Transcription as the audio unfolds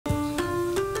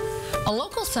A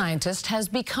local scientist has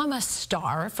become a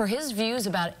star for his views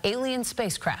about alien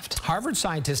spacecraft. Harvard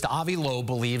scientist Avi Loeb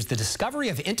believes the discovery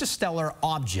of interstellar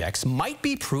objects might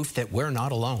be proof that we're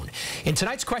not alone. In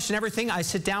tonight's Question Everything, I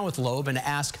sit down with Loeb and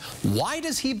ask, why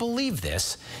does he believe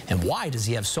this, and why does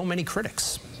he have so many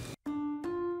critics?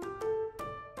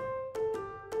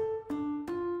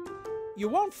 You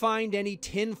won't find any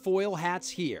tinfoil hats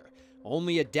here.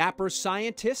 Only a dapper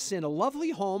scientist in a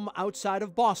lovely home outside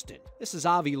of Boston. This is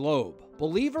Avi Loeb,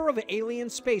 believer of alien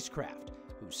spacecraft,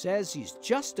 who says he's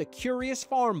just a curious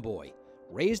farm boy,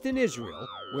 raised in Israel,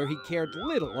 where he cared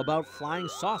little about flying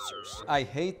saucers. I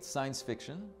hate science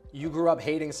fiction. You grew up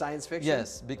hating science fiction?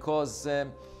 Yes, because,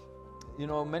 you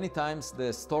know, many times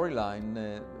the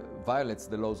storyline violates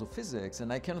the laws of physics,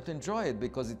 and I cannot enjoy it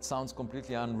because it sounds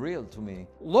completely unreal to me.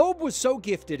 Loeb was so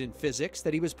gifted in physics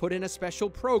that he was put in a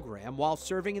special program while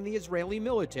serving in the Israeli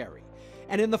military.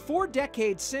 And in the 4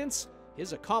 decades since,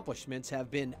 his accomplishments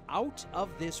have been out of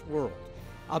this world.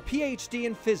 A PhD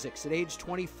in physics at age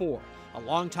 24, a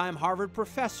longtime Harvard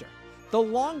professor, the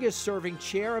longest-serving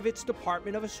chair of its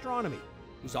Department of Astronomy.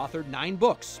 He's authored 9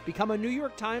 books, become a New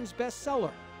York Times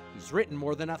bestseller. He's written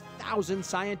more than 1,000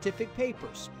 scientific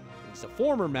papers. He's a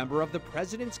former member of the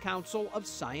President's Council of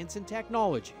Science and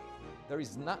Technology. There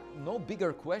is no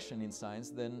bigger question in science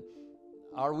than,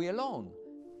 are we alone?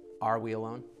 Are we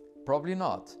alone? Probably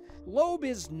not. Loeb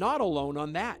is not alone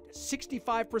on that.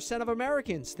 65% of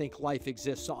Americans think life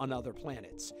exists on other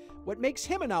planets. What makes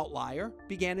him an outlier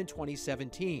began in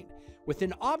 2017 with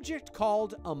an object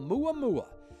called Oumuamua,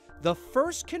 the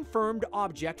first confirmed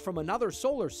object from another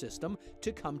solar system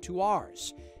to come to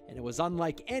ours. And it was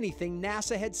unlike anything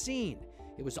NASA had seen.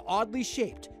 It was oddly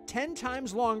shaped, 10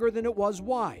 times longer than it was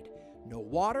wide. No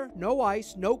water, no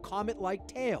ice, no comet-like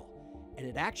tail. And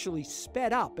it actually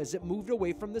sped up as it moved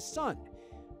away from the sun.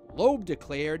 Loeb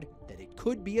declared that it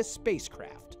could be a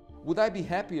spacecraft. Would I be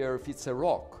happier if it's a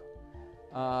rock,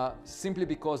 simply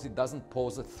because it doesn't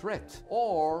pose a threat?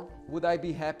 Or would I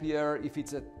be happier if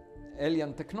it's an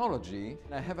alien technology?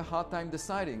 I have a hard time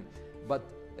deciding, but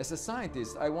as a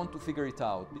scientist, I want to figure it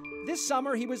out. This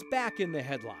summer, he was back in the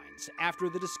headlines after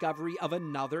the discovery of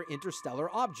another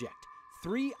interstellar object,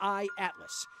 3I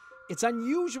Atlas. It's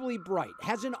unusually bright,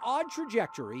 has an odd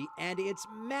trajectory, and it's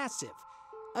massive.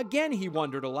 Again, he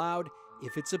wondered aloud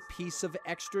if it's a piece of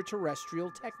extraterrestrial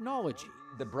technology.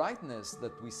 The brightness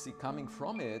that we see coming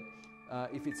from it,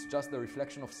 if it's just the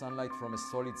reflection of sunlight from a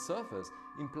solid surface,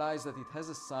 implies that it has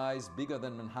a size bigger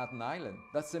than Manhattan Island.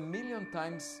 That's 1,000,000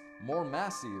 times more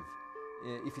massive,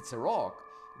 if it's a rock,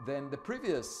 than the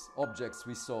previous objects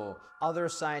we saw. Other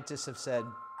scientists have said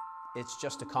it's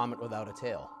just a comet without a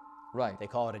tail. Right. They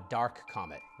call it a dark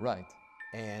comet. Right.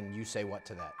 And you say what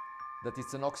to that? That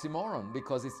it's an oxymoron,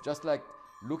 because it's just like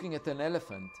looking at an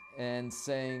elephant and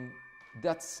saying,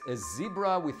 that's a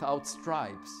zebra without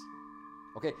stripes.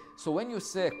 Okay, so when you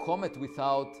say a comet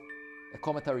without a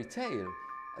cometary tail,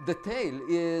 the tail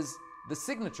is the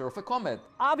signature of a comet.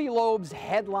 Avi Loeb's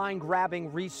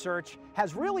headline-grabbing research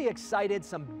has really excited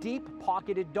some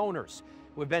deep-pocketed donors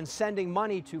who have been sending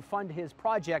money to fund his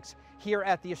projects here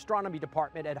at the astronomy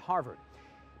department at Harvard.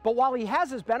 But while he has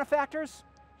his benefactors,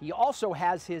 he also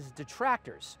has his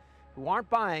detractors who aren't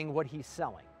buying what he's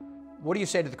selling. What do you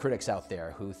say to the critics out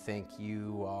there who think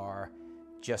you are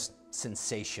just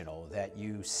sensational, that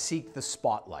you seek the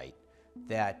spotlight,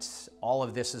 that all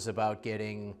of this is about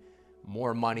getting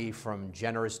more money from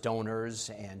generous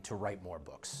donors and to write more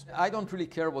books? I don't really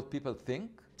care what people think.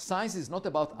 Science is not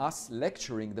about us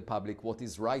lecturing the public what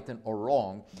is right and or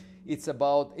wrong. It's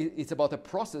about a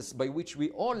process by which we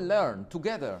all learn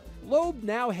together. Loeb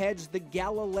now heads the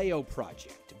Galileo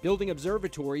Project, building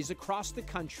observatories across the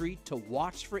country to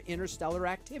watch for interstellar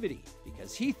activity,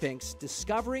 because he thinks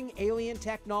discovering alien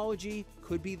technology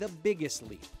could be the biggest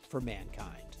leap for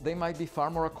mankind. They might be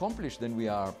far more accomplished than we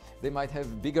are. They might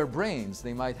have bigger brains.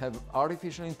 They might have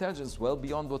artificial intelligence well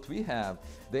beyond what we have.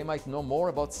 They might know more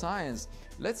about science.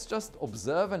 Let's just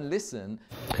observe and listen.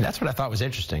 And that's what I thought was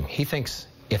interesting. He thinks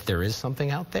if there is something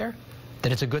out there,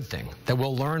 that it's a good thing, that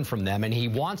we'll learn from them, and he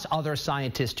wants other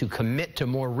scientists to commit to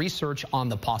more research on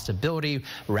the possibility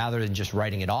rather than just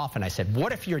writing it off. And I said,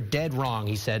 what if you're dead wrong?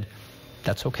 He said,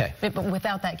 that's okay. But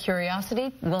without that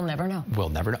curiosity, we'll never know. We'll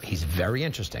never know. He's very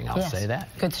interesting, I'll say that.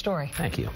 Good story. Thank you.